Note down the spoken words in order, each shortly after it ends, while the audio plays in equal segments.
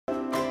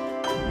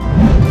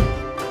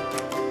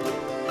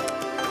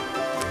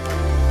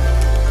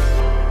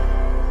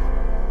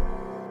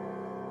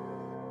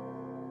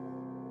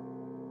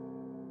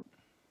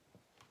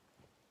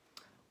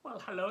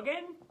Hello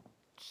again.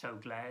 So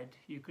glad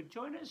you could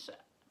join us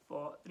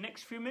for the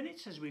next few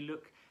minutes as we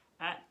look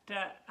at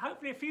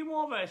hopefully a few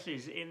more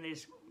verses in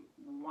this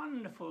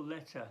wonderful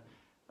letter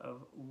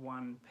of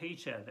 1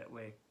 Peter that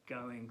we're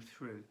going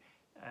through.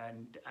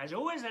 And as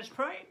always, let's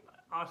pray.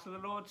 Ask the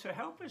Lord to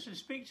help us and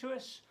speak to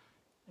us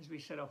as we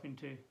set off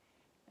into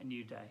a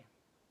new day.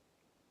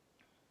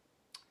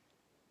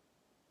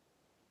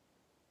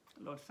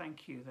 Lord,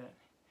 thank you that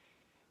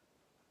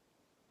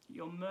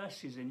your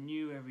mercies are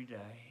new every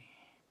day.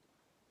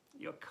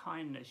 Your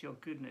kindness, your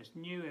goodness,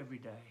 new every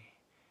day.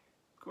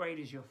 Great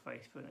is your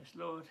faithfulness.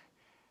 Lord,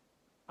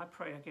 I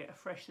pray I get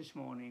afresh this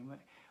morning.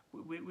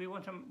 We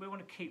want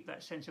to keep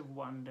that sense of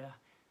wonder,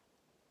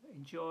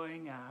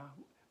 enjoying our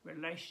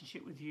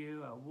relationship with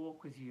you, our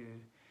walk with you.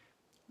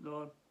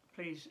 Lord,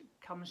 please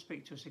come and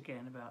speak to us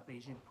again about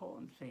these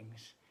important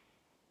things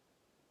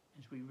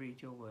as we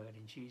read your word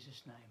in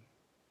Jesus' name.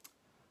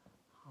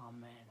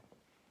 Amen.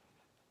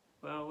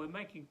 Well, we're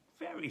making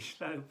very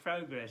slow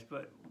progress,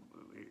 but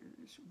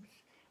it's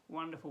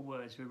wonderful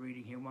words we're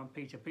reading here in 1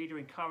 Peter. Peter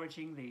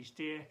encouraging these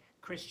dear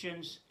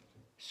Christians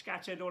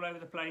scattered all over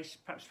the place,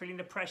 perhaps feeling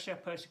the pressure.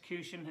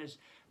 Persecution has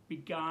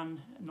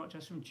begun, not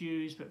just from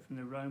Jews, but from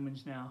the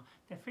Romans now.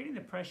 They're feeling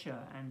the pressure,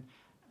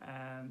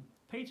 and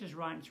Peter's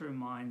writing to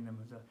remind them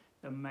of the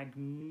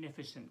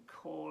magnificent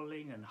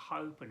calling and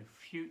hope and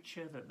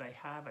future that they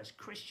have as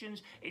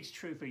Christians. It's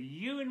true for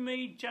you and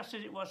me, just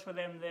as it was for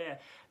them there.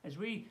 As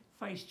we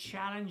face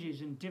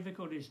challenges and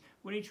difficulties,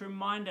 we need to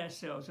remind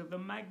ourselves of the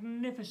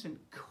magnificent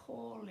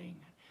calling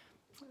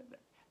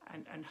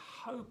and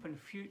hope and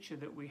future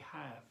that we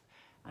have,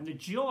 and the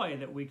joy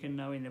that we can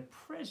know in the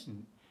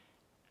present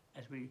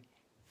as we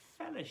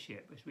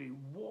fellowship, as we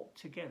walk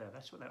together.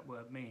 That's what that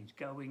word means,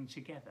 going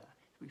together.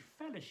 We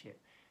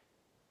fellowship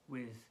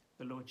with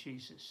the Lord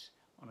Jesus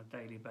on a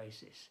daily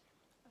basis.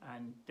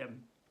 And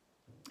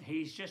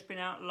he's just been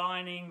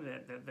outlining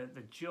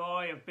the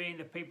joy of being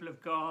the people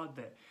of God.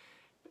 That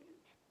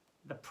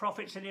the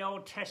prophets in the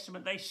Old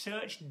Testament, they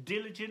searched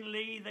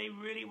diligently. They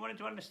really wanted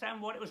to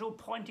understand what it was all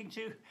pointing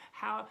to,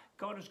 how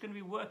God was going to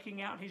be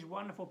working out his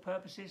wonderful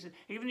purposes. And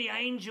even the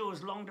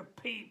angels longed to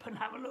peep and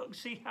have a look,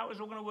 see how it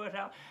was all going to work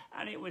out.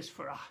 And it was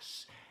for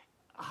us,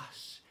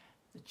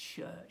 the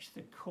church,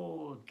 the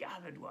called,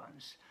 gathered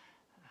ones,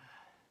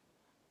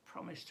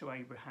 promised to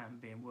Abraham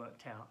being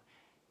worked out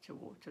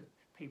to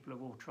people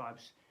of all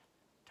tribes,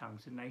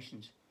 tongues and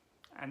nations.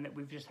 And that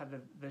we've just had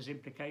those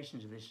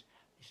implications of this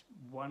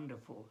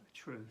wonderful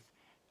truth.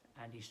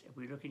 And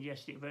we're looking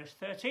yesterday at verse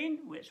 13,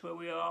 which is where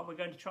we are. We're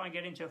going to try and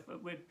get into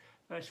with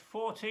verse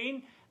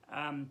 14.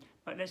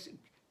 But there's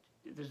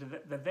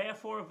the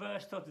therefore of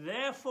verse.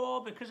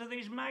 Therefore, because of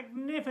these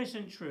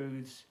magnificent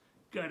truths,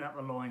 gird up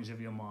the loins of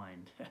your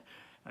mind.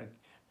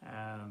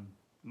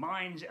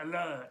 Minds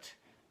alert,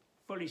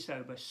 fully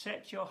sober.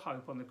 Set your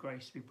hope on the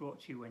grace to be brought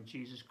to you when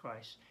Jesus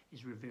Christ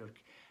is revealed.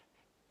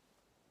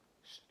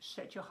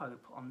 Set your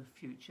hope on the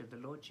future,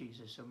 the Lord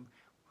Jesus, and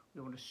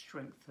we want to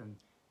strengthen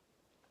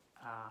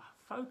our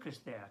focus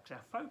there, because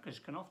our focus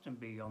can often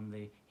be on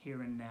the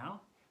here and now.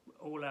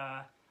 All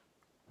our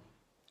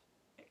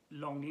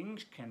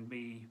longings can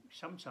be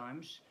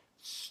sometimes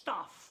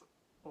stuff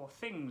or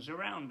things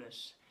around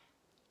us,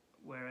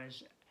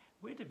 whereas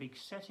we're to be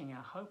setting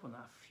our hope on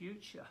our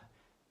future.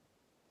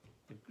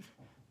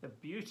 The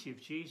beauty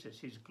of Jesus,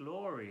 his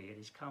glory at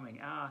his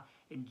coming, our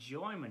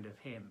enjoyment of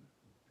him.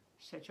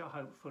 Set your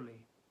hope fully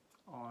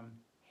on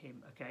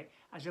him, okay?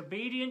 As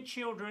obedient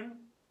children,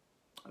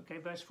 okay,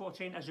 verse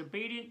 14, as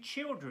obedient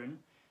children,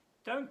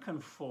 don't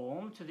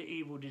conform to the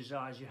evil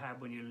desires you had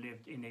when you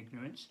lived in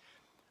ignorance.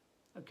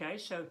 Okay,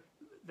 so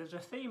there's a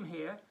theme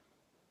here.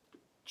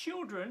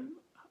 Children,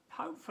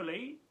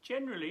 hopefully,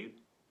 generally,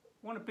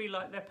 want to be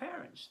like their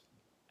parents.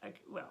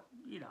 Well,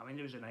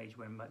 there was an age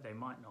when they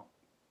might not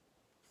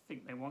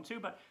think they want to,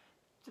 but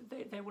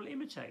they will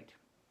imitate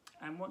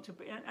and want to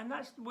be, and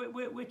that's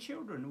we're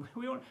children.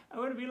 I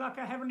want to be like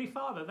our Heavenly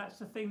Father. That's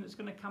the thing that's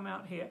going to come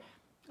out here.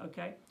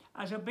 Okay,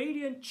 as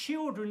obedient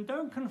children,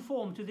 don't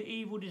conform to the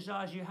evil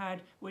desires you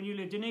had when you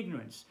lived in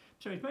ignorance.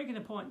 So he's making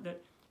the point that,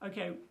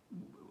 okay,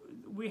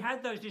 we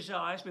had those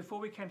desires before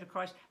we came to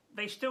Christ.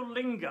 They still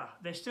linger.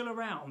 They're still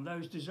around,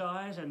 those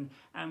desires,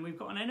 and we've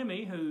got an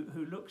enemy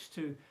who looks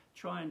to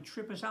try and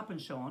trip us up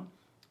and so on.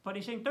 But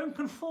he's saying, don't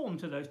conform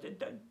to those.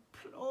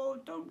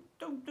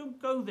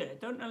 Don't go there.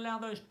 Don't allow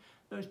those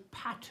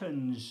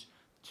patterns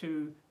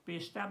to be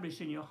established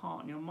in your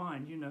heart and your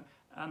mind.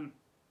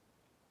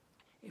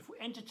 If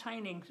we're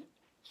entertaining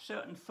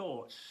certain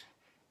thoughts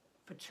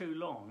for too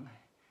long,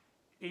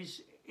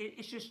 it's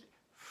just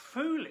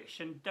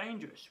foolish and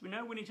dangerous. We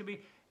know we need to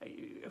be.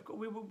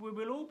 We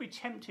will all be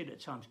tempted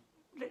at times,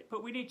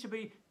 but we need to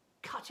be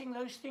cutting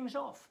those things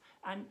off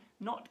and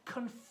not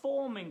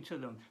conforming to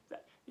them.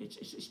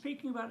 It's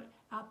speaking about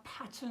our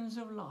patterns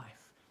of life.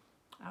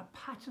 Our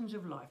patterns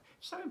of life.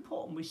 So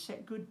important we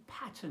set good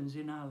patterns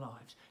in our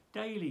lives.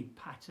 Daily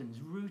patterns,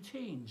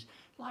 routines,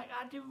 like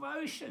our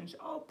devotions.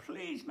 Oh,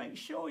 please make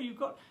sure you've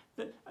got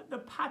the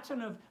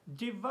pattern of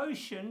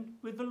devotion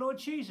with the Lord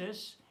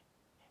Jesus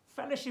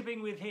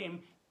fellowshipping with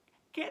him.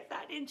 Get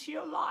that into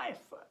your life.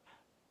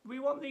 We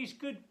want these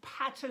good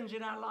patterns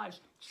in our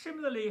lives.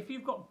 Similarly, if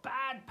you've got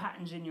bad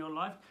patterns in your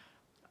life,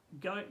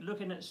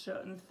 looking at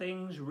certain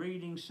things,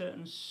 reading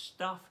certain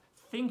stuff,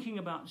 thinking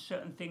about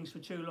certain things for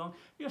too long,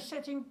 you're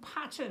setting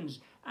patterns.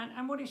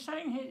 And what he's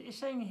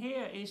saying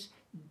here is,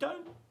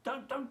 don't.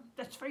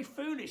 That's very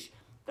foolish.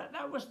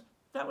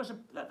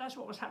 That's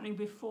what was happening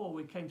before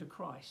we came to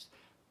Christ,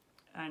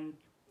 and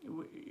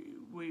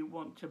we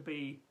want to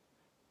be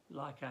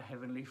like our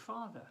Heavenly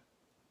Father.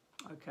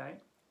 Okay,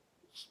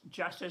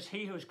 just as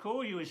He who has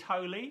called you is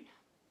holy,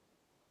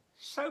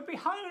 so be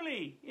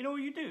holy in all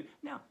you do.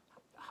 Now,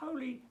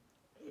 holy.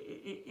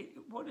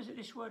 What is it?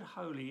 This word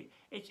 "holy"?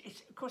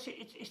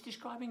 It's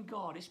describing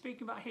God. It's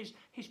speaking about His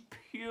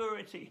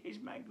purity, His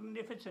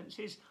magnificence,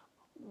 His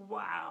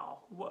wow.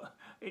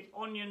 It's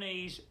on your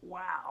knees.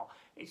 Wow!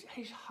 It's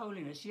His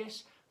holiness.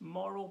 Yes,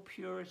 moral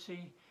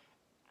purity,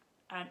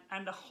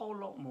 and a whole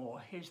lot more.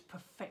 His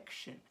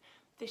perfection.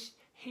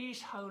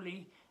 He's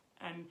holy,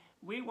 and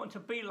we want to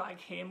be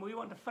like Him. We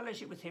want to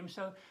fellowship with Him.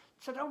 So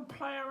don't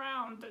play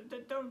around.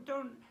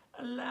 Don't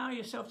allow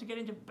yourself to get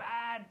into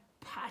bad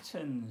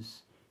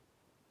patterns.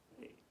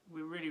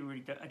 We really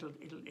don't.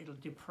 It'll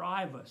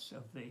deprive us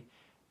of the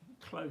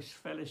close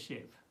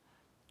fellowship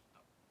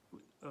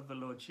of the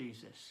Lord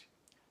Jesus.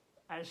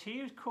 As He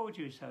has called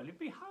you is holy,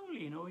 be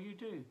holy in all you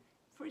do.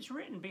 For it's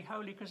written, be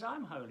holy because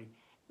I'm holy.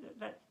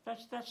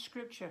 That's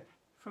scripture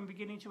from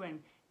beginning to end.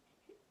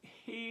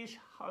 He's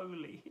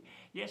holy.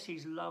 Yes,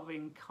 He's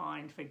loving,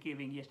 kind,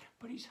 forgiving, yes,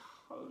 but He's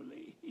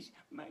holy.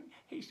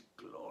 He's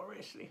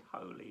gloriously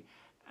holy.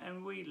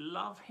 And we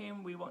love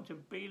Him, we want to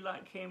be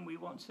like Him, we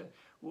want to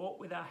walk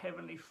with our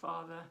Heavenly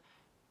Father,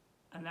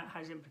 and that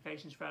has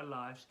implications for our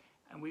lives,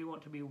 and we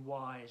want to be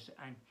wise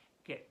and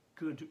get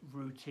good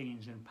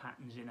routines and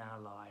patterns in our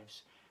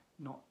lives,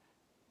 not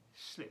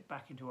slip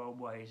back into old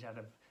ways out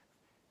of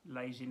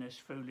laziness,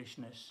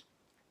 foolishness.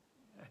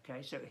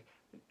 Okay, so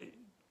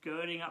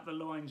girding up the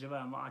loins of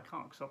our mind, I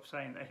can't stop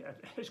saying that,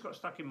 it's got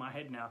stuck in my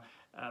head now,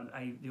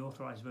 the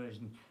Authorized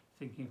Version,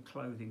 thinking of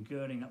clothing,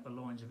 girding up the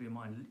loins of your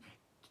mind,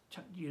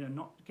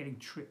 not getting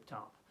tripped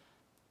up,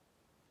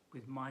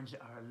 with minds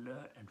that are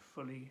alert and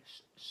fully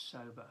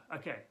sober.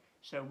 Okay,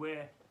 so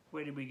where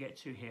did we get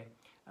to here?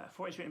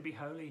 For it's written, be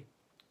holy,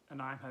 and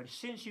I am holy.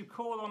 Since you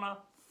call on a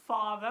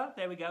Father,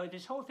 there we go,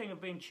 this whole thing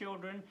of being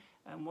children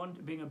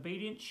and being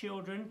obedient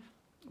children,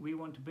 we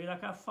want to be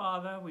like our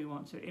Father, we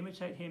want to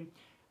imitate Him.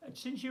 And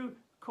since you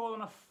call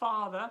on a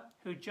Father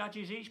who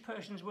judges each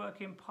person's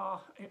work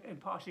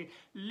impartially,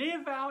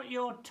 live out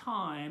your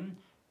time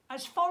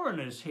as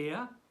foreigners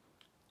here,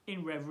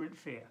 in reverent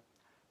fear.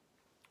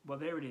 Well,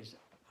 there it is.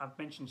 I've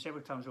mentioned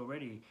several times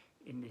already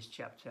in this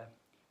chapter,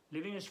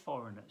 living as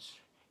foreigners.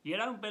 You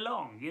don't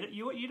belong.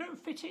 You don't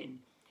fit in.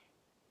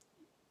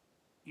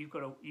 You've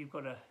got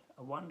a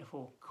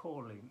wonderful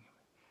calling.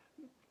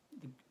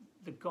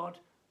 The God,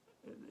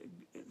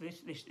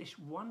 this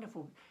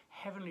wonderful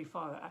Heavenly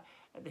Father,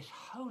 this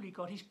holy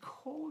God, He's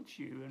called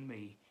you and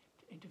me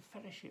into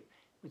fellowship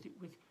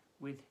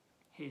with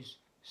His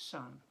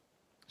Son.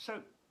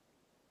 So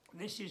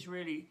this is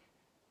really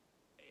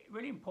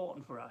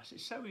important for us.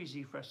 It's so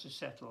easy for us to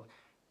settle,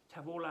 to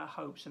have all our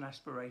hopes and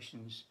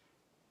aspirations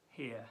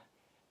here.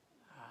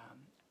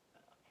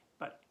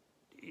 But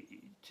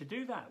to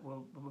do that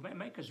will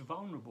make us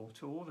vulnerable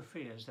to all the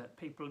fears that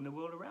people in the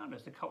world around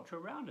us, the culture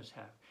around us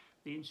have,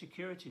 the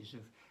insecurities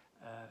of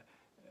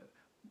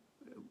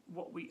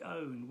what we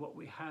own, what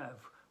we have,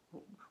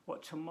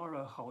 what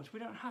tomorrow holds. We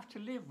don't have to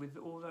live with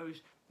all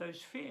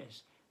those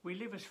fears. We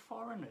live as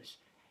foreigners.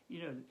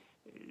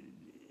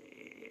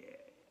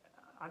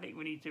 I think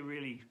we need to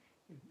really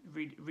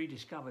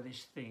rediscover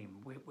this theme.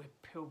 We're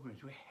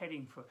pilgrims. We're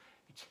heading for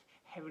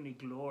heavenly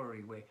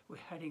glory. We're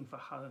heading for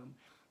home.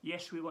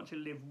 Yes, we want to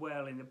live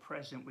well in the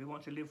present. We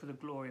want to live for the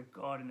glory of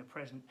God in the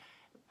present.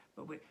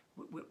 But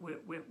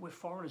we're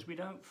foreigners. We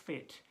don't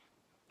fit.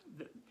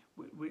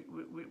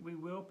 We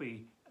will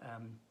be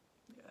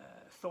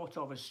thought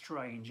of as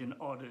strange and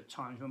odd at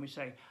times when we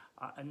say,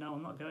 no,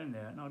 I'm not going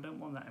there. No, I don't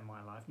want that in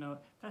my life. No,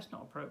 that's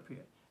not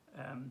appropriate.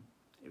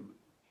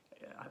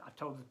 I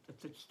told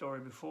the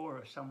story before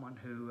of someone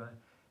who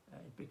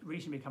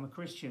recently become a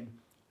Christian,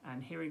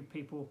 and hearing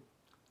people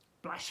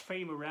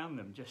blaspheme around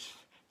them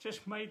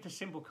just made the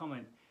simple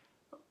comment,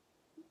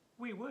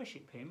 we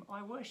worship Him,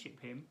 I worship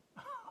Him.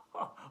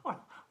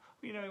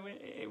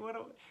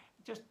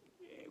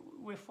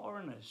 We're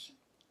foreigners.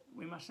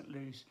 We mustn't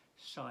lose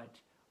sight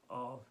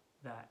of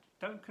that.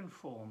 Don't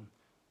conform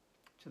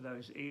to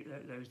those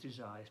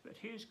desires. But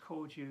He who's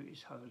called you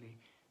is holy.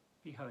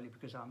 Be holy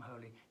because I'm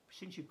holy.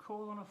 Since you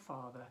call on a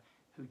Father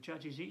who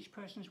judges each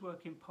person's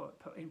work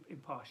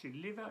impartially,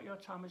 live out your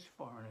time as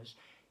foreigners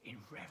in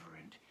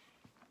reverent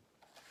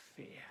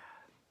fear.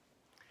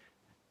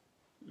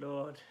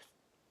 Lord,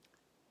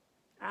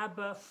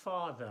 Abba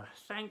Father,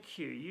 thank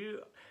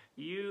you.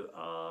 You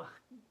are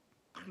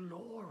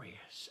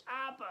glorious.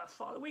 Abba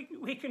Father.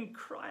 We can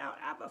cry out,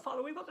 Abba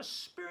Father. We've got the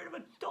spirit of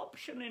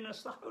adoption in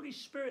us, the Holy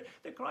Spirit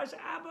that cries,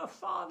 Abba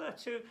Father,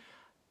 to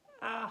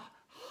our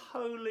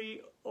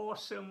holy,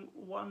 awesome,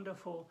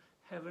 wonderful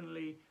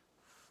Heavenly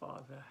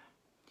Father.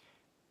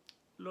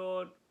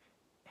 Lord,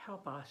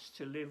 help us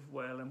to live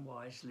well and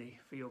wisely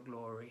for your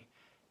glory.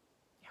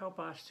 Help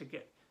us to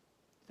get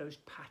those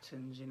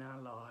patterns in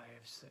our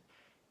lives that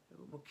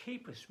will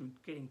keep us from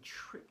getting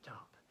tripped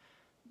up.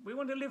 We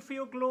want to live for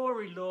your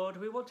glory, Lord.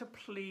 We want to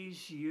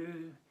please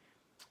you.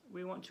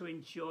 We want to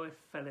enjoy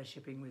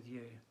fellowshipping with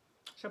you.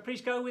 So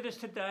please go with us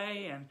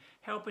today and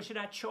help us in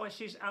our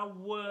choices, our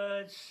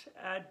words,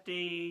 our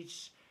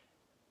deeds,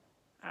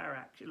 our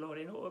actions. Lord,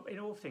 in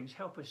all things,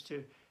 help us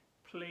to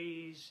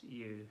please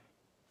you.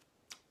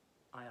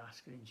 I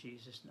ask it in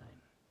Jesus'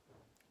 name.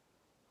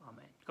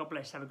 Amen. God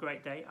bless. Have a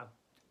great day.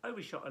 I've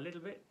overshot a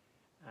little bit.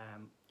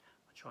 I'll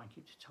try and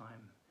keep to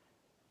time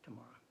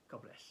tomorrow.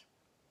 God bless.